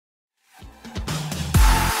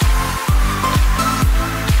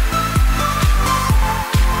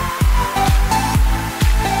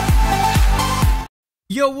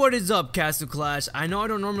Yo, what is up, Castle Clash? I know I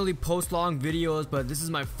don't normally post long videos, but this is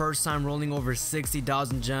my first time rolling over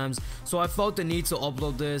 60,000 gems, so I felt the need to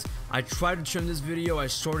upload this. I tried to trim this video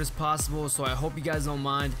as short as possible, so I hope you guys don't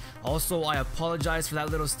mind. Also, I apologize for that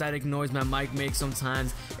little static noise my mic makes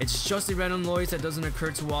sometimes. It's just a random noise that doesn't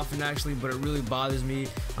occur too often actually, but it really bothers me.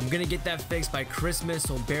 I'm gonna get that fixed by Christmas,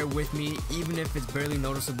 so bear with me, even if it's barely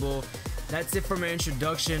noticeable. That's it for my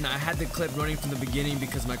introduction. I had the clip running from the beginning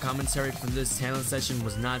because my commentary from this talent session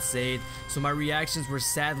was not saved, so my reactions were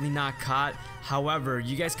sadly not caught. However,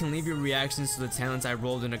 you guys can leave your reactions to the talents I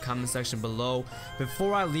rolled in the comment section below.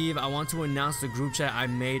 Before I leave, I want to announce the group chat I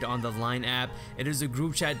made on the Line app. It is a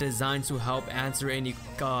group chat designed to help answer any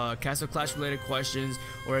Castle Clash related questions,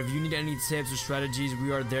 or if you need any tips or strategies,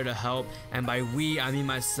 we are there to help. And by we, I mean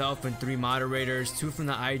myself and 3 moderators, 2 from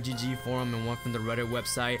the IGG Forum and 1 from the Reddit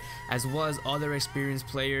website, as well as other experienced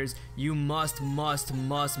players. You must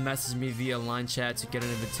message me via Line chat to get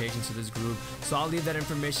an invitation to this group. So I'll leave that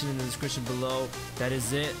information in the description below. That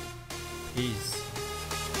is it. Peace.